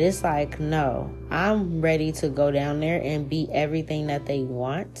 But it's like, no, I'm ready to go down there and be everything that they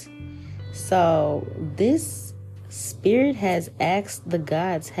want. So this spirit has asked the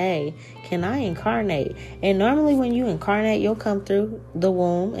gods, hey, can I incarnate? And normally when you incarnate, you'll come through the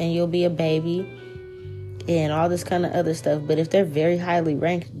womb and you'll be a baby and all this kind of other stuff. But if they're very highly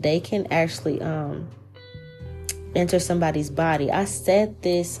ranked, they can actually enter somebody's body. I said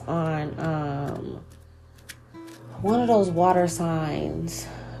this on one of those water signs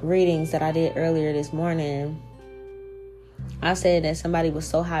readings that I did earlier this morning. I said that somebody was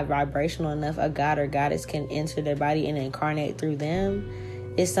so high vibrational enough, a god or goddess can enter their body and incarnate through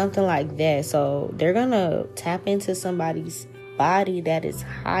them. It's something like that. So they're going to tap into somebody's body that is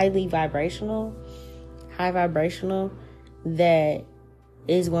high vibrational, that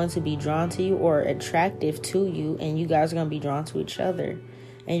is going to be drawn to you or attractive to you, and you guys are going to be drawn to each other.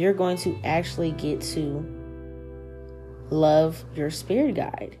 And you're going to actually get to love your spirit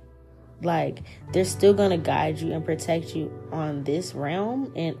guide. Like, they're still going to guide you and protect you on this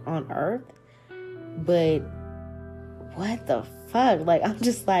realm and on earth. But what the fuck? Like, I'm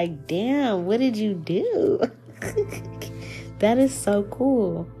just like, damn, what did you do? That is so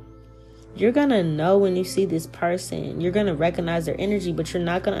cool. You're going to know when you see this person. You're going to recognize their energy, but you're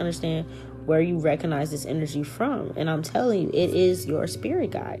not going to understand where you recognize this energy from. And I'm telling you, it is your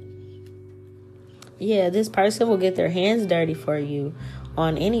spirit guide. Yeah, this person will get their hands dirty for you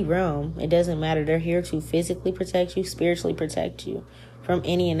on any realm. It doesn't matter. They're here to physically protect you, spiritually protect you from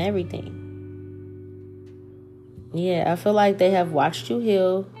any and everything. Yeah, I feel like they have watched you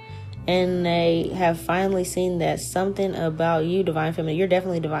heal, and they have finally seen that something about you, Divine Feminine, you're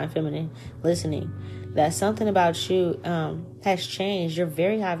definitely Divine Feminine listening, that something about you has changed. You're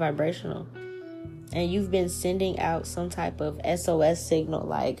very high vibrational, and you've been sending out some type of SOS signal,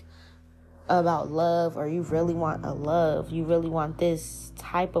 like about love, or you really want a love, you really want this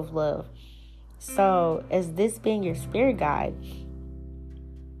type of love. So as this being your spirit guide,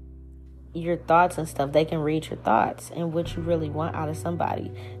 your thoughts and stuff, they can read your thoughts and what you really want out of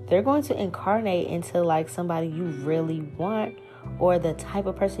somebody. They're going to incarnate into like somebody you really want, or the type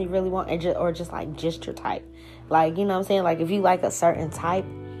of person you really want, or just your type. Like, you know what I'm saying? Like, if you like a certain type,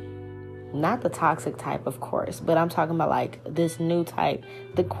 not the toxic type, of course, but I'm talking about like this new type,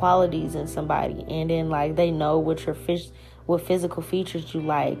 the qualities in somebody, and then like they know what what physical features you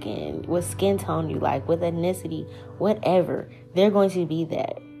like, and what skin tone you like, what ethnicity, whatever. They're going to be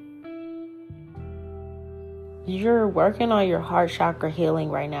that. You're working on your heart chakra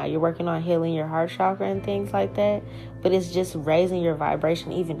healing right now. You're working on healing your heart chakra and things like that. But it's just raising your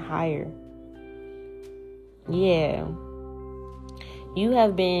vibration even higher. Yeah. You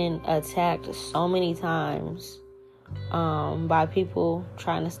have been attacked so many times by people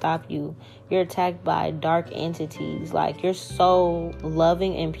trying to stop you. You're attacked by dark entities. Like, you're so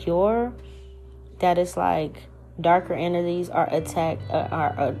loving and pure that it's like darker entities are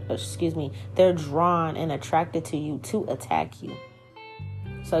they're drawn and attracted to you to attack you.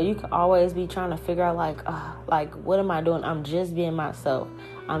 So you can always be trying to figure out like what am I doing? I'm just being myself.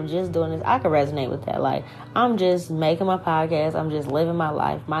 I'm just doing this. I can resonate with that. Like, I'm just making my podcast. I'm just living my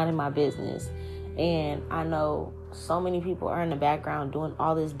life, minding my business. And I know so many people are in the background doing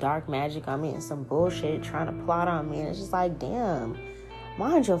all this dark magic on me and some bullshit trying to plot on me. And it's just like, damn,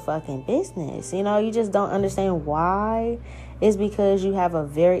 mind your fucking business. You know, you just don't understand why. It's because you have a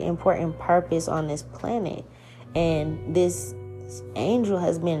very important purpose on this planet. And this angel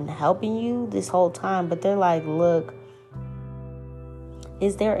has been helping you this whole time. But they're like, look,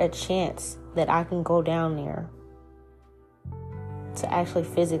 is there a chance that I can go down there to actually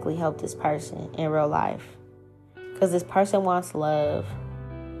physically help this person in real life? Because this person wants love,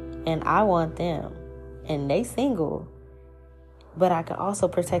 and I want them, and they single, but I can also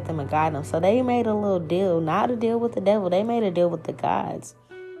protect them and guide them. So they made a little deal, not a deal with the devil. They made a deal with the gods.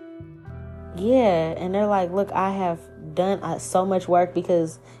 Yeah, and they're like, look, I have done so much work,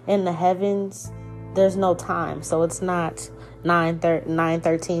 because in the heavens, there's no time. So it's not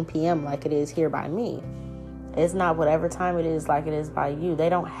 9:13 p.m. like it is here by me. It's not whatever time it is like it is by you. They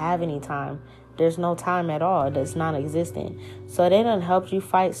don't have any time. There's no time at all. That's non-existent. So they done helped you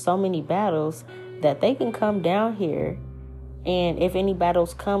fight so many battles that they can come down here, and if any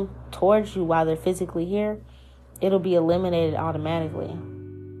battles come towards you while they're physically here, it'll be eliminated automatically.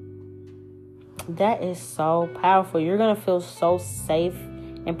 That is so powerful. You're going to feel so safe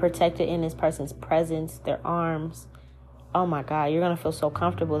and protected in this person's presence, their arms. Oh my God, you're going to feel so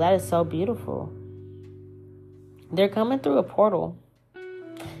comfortable. That is so beautiful. They're coming through a portal.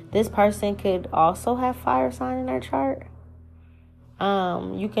 This person could also have fire sign in their chart.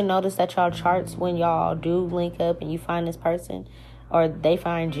 You can notice that y'all charts, when y'all do link up and you find this person, or they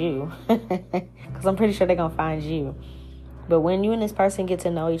find you, because I'm pretty sure they're going to find you. But when you and this person get to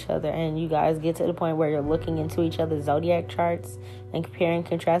know each other, and you guys get to the point where you're looking into each other's zodiac charts and comparing,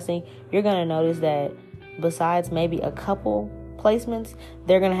 contrasting, you're going to notice that besides maybe a couple placements,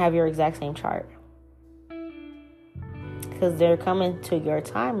 they're going to have your exact same chart. Because they're coming to your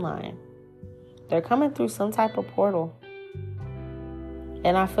timeline. They're coming through some type of portal.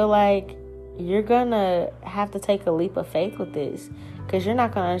 And I feel like you're going to have to take a leap of faith with this, because you're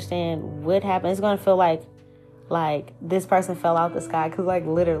not going to understand what happened. It's going to feel like this person fell out the sky, because like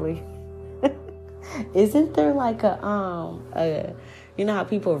literally isn't there like a you know how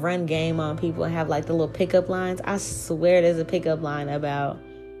people run game on people and have like the little pickup lines? I swear there's a pickup line about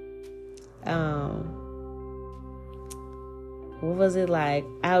what was it, like,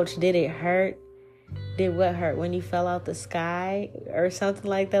 ouch, did it hurt? Did what hurt? When you fell out the sky or something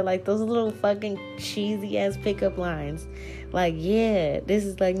like that? Like those little fucking cheesy ass pickup lines. Like, yeah, this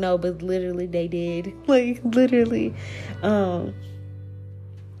is like, no, but literally they did. Like, literally. Whoever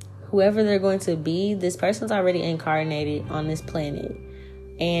they're going to be, this person's already incarnated on this planet.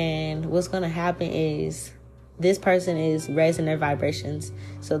 And what's going to happen is this person is raising their vibrations.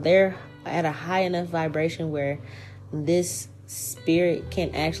 So they're at a high enough vibration where this spirit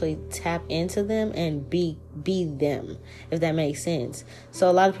can actually tap into them and be them, if that makes sense. So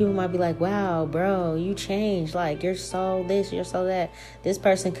a lot of people might be like, wow, bro, you changed. Like, you're so this, you're so that. This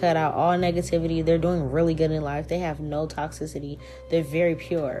person cut out all negativity. They're doing really good in life. They have no toxicity. They're very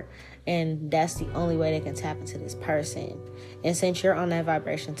pure. And that's the only way they can tap into this person. And since you're on that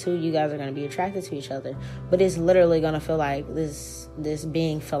vibration too, you guys are going to be attracted to each other. But it's literally going to feel like this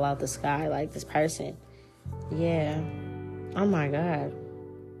being fell out the sky, like this person. Yeah. Oh my God.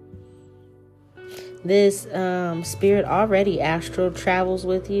 This spirit already astral travels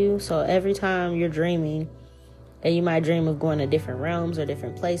with you. So every time you're dreaming, and you might dream of going to different realms or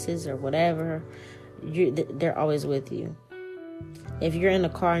different places or whatever, they're always with you. If you're in a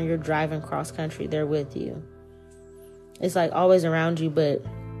car and you're driving cross country, they're with you. It's like always around you. But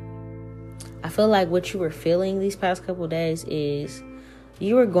I feel like what you were feeling these past couple days is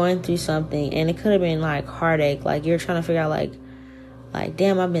you were going through something, and it could have been like heartache. Like you're trying to figure out like,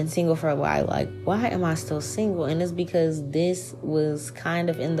 damn, I've been single for a while. Like, why am I still single? And it's because this was kind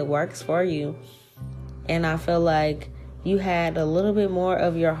of in the works for you. And I feel like you had a little bit more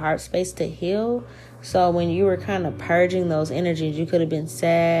of your heart space to heal. So when you were kind of purging those energies, you could have been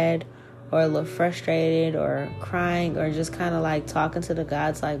sad or a little frustrated or crying or just kind of like talking to the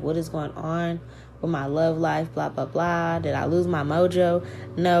gods like, what is going on with my love life, blah, blah, blah. Did I lose my mojo?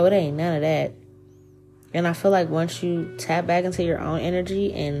 No, it ain't none of that. And I feel like once you tap back into your own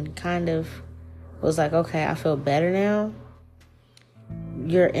energy and kind of was like, okay, I feel better now,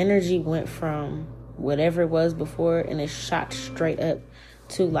 your energy went from whatever it was before and it shot straight up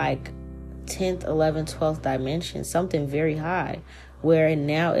to like 10th, 11th, 12th dimension, something very high, where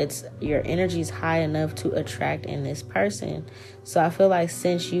now it's your energy is high enough to attract in this person. So I feel like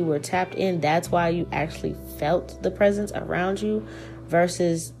since you were tapped in, that's why you actually felt the presence around you,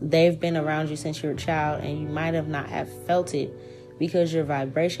 versus they've been around you since you were a child and you might have not have felt it because your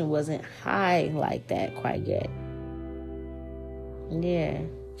vibration wasn't high like that quite yet. Yeah.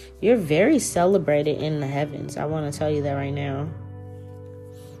 You're very celebrated in the heavens. I want to tell you that right now.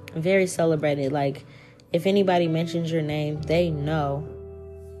 Very celebrated. Like, if anybody mentions your name, they know.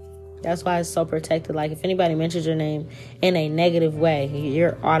 That's why it's so protected. Like, if anybody mentions your name in a negative way,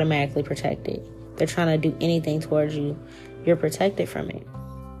 you're automatically protected. They're trying to do anything towards you, you're protected from it.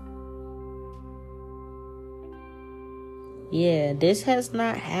 Yeah, this has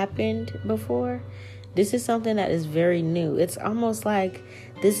not happened before. This is something that is very new. It's almost like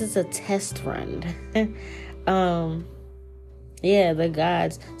this is a test run. Yeah, the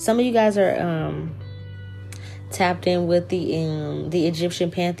gods. Some of you guys are tapped in with the Egyptian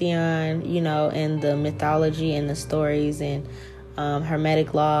pantheon, you know, and the mythology and the stories and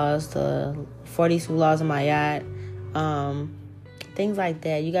Hermetic laws, the 42 laws of Mayat, things like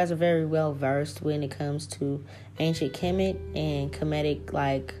that. You guys are very well versed when it comes to ancient Kemet and Kemetic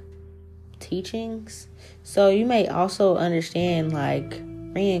like teachings. So you may also understand like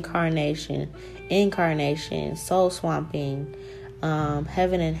reincarnation, incarnation, soul swamping,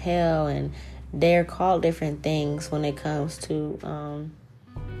 heaven and hell, and they're called different things when it comes to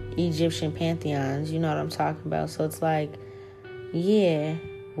Egyptian pantheons. You know what I'm talking about. So it's like, yeah,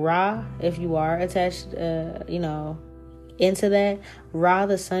 Ra, if you are attached, you know, into that, Ra,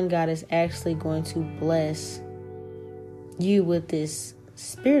 the sun god, is actually going to bless you with this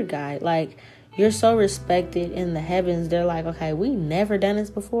spirit guide. Like, you're so respected in the heavens. They're like, okay, we never done this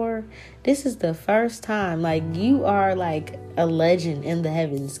before. This is the first time. Like, you are like a legend in the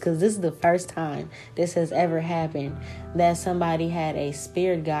heavens, because this is the first time this has ever happened, that somebody had a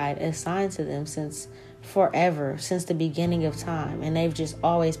spirit guide assigned to them since forever, since the beginning of time, and they've just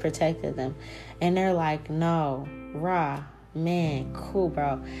always protected them. And they're like, no, Ra, man, cool,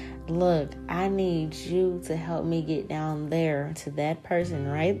 bro. Look, I need you to help me get down there to that person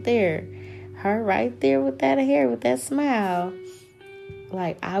right there. Her right there with that hair, with that smile.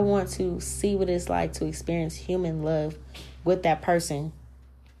 Like, I want to see what it's like to experience human love with that person.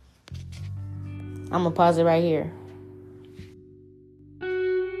 I'm going to pause it right here.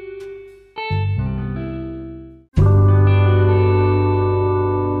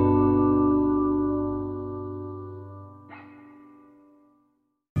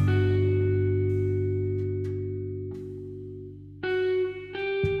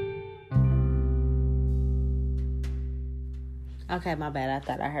 Okay, my bad. I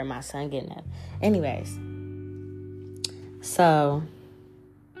thought I heard my son getting up. Anyways. So,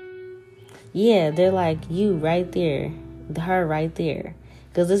 yeah, they're like, you right there. Her right there.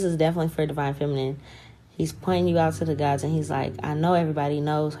 Because this is definitely for Divine Feminine. He's pointing you out to the gods, and he's like, I know everybody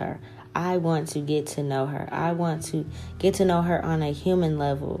knows her. I want to get to know her. I want to get to know her on a human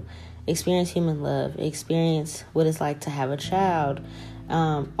level. Experience human love. Experience what it's like to have a child.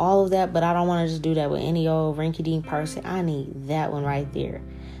 All of that, but I don't want to just do that with any old rinky-dink person. I need that one right there.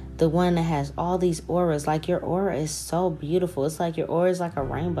 The one that has all these auras. Like, your aura is so beautiful. It's like your aura is like a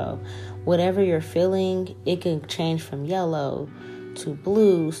rainbow. Whatever you're feeling, it can change from yellow to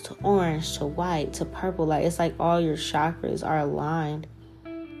blues to orange to white to purple. Like, it's like all your chakras are aligned.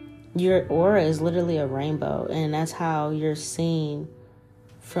 Your aura is literally a rainbow, and that's how you're seen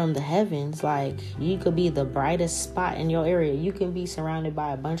from the heavens. Like, you could be the brightest spot in your area. You can be surrounded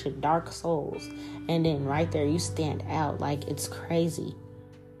by a bunch of dark souls, and then right there you stand out. Like, it's crazy.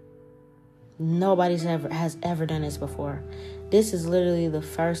 Nobody has ever done this before. This is literally the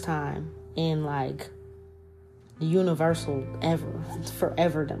first time in like universal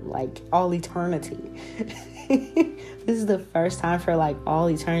foreverdom, like all eternity. This is the first time for like all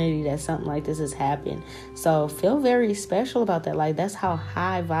eternity that something like this has happened. So feel very special about that. Like, that's how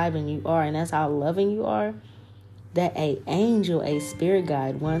high vibing you are, and that's how loving you are, that a angel, a spirit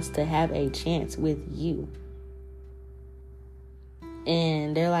guide, wants to have a chance with you.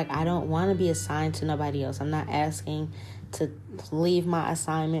 And they're like, I don't want to be assigned to nobody else. I'm not asking to leave my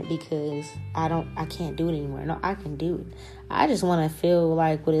assignment because I can't do it anymore. No, I can do it. I just want to feel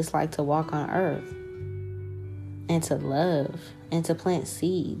like what it's like to walk on earth and to love and to plant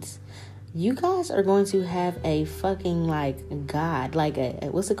seeds. You guys are going to have a fucking like God, like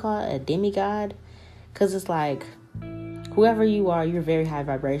what's it called? A demigod? Because it's like, whoever you are, you're very high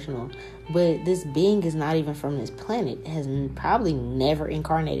vibrational. But this being is not even from this planet. It has probably never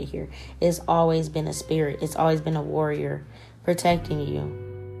incarnated here. It's always been a spirit. It's always been a warrior protecting you.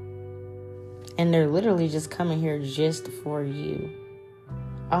 And they're literally just coming here just for you.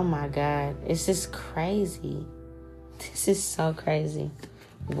 Oh my God. It's just crazy. This is so crazy.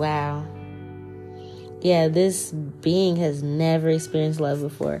 Wow. Yeah, this being has never experienced love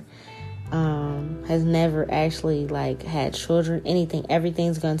before. Has never actually like had children, anything.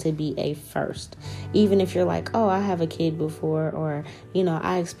 Everything's going to be a first. Even if you're like, oh, I have a kid before, or, you know,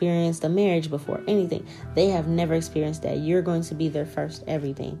 I experienced a marriage before, anything. They have never experienced that. You're going to be their first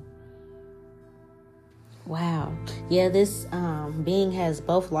everything. Wow. Yeah, this being has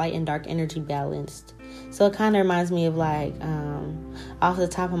both light and dark energy balanced. So it kind of reminds me of like, off the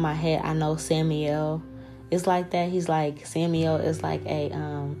top of my head, I know Samuel is like that. He's like, Samuel is like a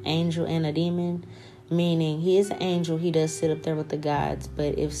angel and a demon, meaning he is an angel. He does sit up there with the gods,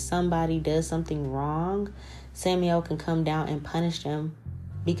 but if somebody does something wrong, Samuel can come down and punish them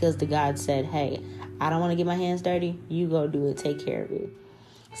because the God said, hey, I don't want to get my hands dirty. You go do it. Take care of it.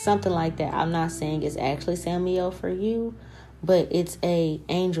 Something like that. I'm not saying it's actually Samuel for you, but it's a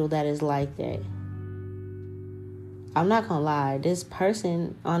angel that is like that. I'm not gonna lie. This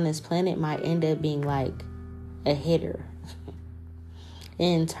person on this planet might end up being like a hitter.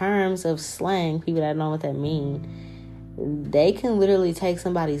 In terms of slang, people that don't know what that means, they can literally take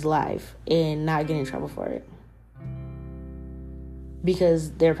somebody's life and not get in trouble for it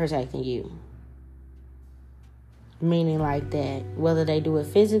because they're protecting you. Meaning like that, whether they do it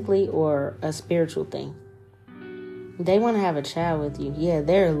physically or a spiritual thing. They want to have a child with you. Yeah,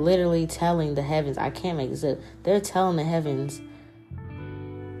 they're literally telling the heavens, I can't make this up. They're telling the heavens,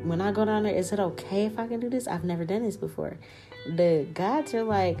 when I go down there, is it okay if I can do this? I've never done this before. The gods are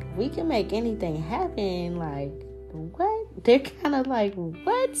like, we can make anything happen. Like, what? They're kind of like,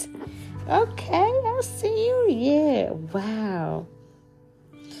 what? Okay, I'll see you. Yeah, wow.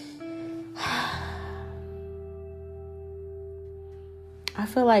 I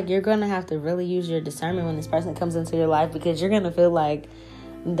feel like you're going to have to really use your discernment when this person comes into your life, because you're going to feel like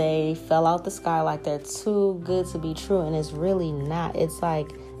they fell out the sky, like they're too good to be true, and it's really not. It's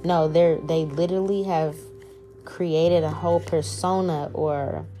like, no, they literally have created a whole persona,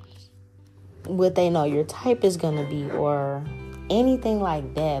 or what they know your type is going to be, or anything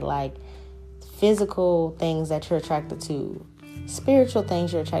like that, like physical things that you're attracted to, spiritual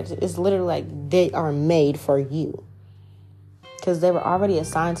things you're attracted to. It's literally like they are made for you, because they were already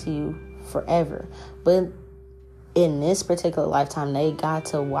assigned to you forever. But in this particular lifetime, they got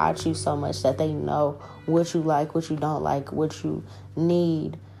to watch you so much that they know what you like, what you don't like, what you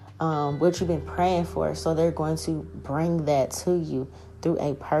need, what you've been praying for. So they're going to bring that to you through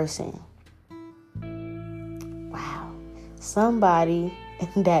a person. Wow. Somebody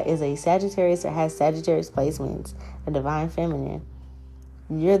that is a Sagittarius or has Sagittarius placements, a divine feminine,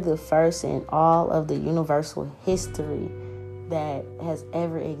 you're the first in all of the universal history that has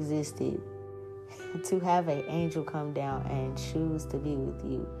ever existed to have an angel come down and choose to be with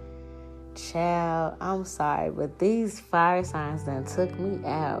you. Child, I'm sorry, but these fire signs done took me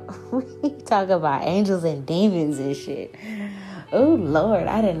out. We talk about angels and demons and shit. Oh, Lord,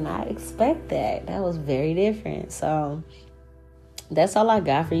 I did not expect that. That was very different. So that's all I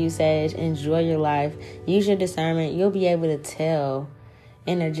got for you, Sag. Enjoy your life. Use your discernment. You'll be able to tell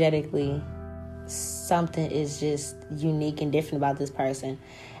energetically something is just unique and different about this person.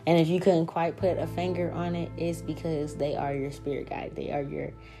 And if you couldn't quite put a finger on it, it's because they are your spirit guide. They are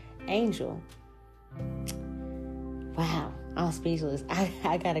your angel. Wow, I'm speechless.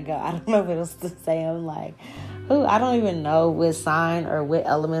 I gotta go. I don't know what else to say. I'm like, I don't even know what sign or what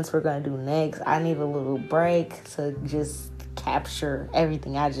elements we're gonna do next. I need a little break to just capture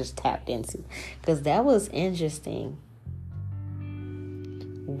everything I just tapped into, because that was interesting.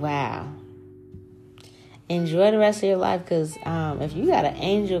 Wow. Enjoy the rest of your life, because if you got an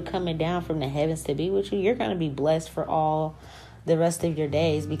angel coming down from the heavens to be with you, you're going to be blessed for all the rest of your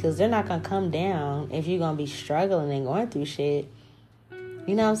days, because they're not going to come down if you're going to be struggling and going through shit.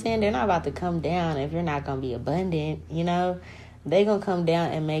 You know what I'm saying? They're not about to come down if you're not going to be abundant, you know? They're going to come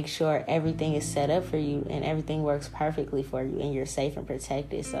down and make sure everything is set up for you and everything works perfectly for you and you're safe and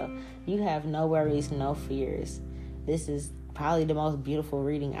protected. So you have no worries, no fears. This is probably the most beautiful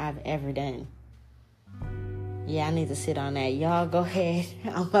reading I've ever done. Yeah, I need to sit on that. Y'all go ahead.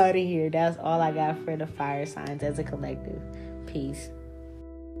 I'm out of here. That's all I got for the fire signs as a collective. Peace.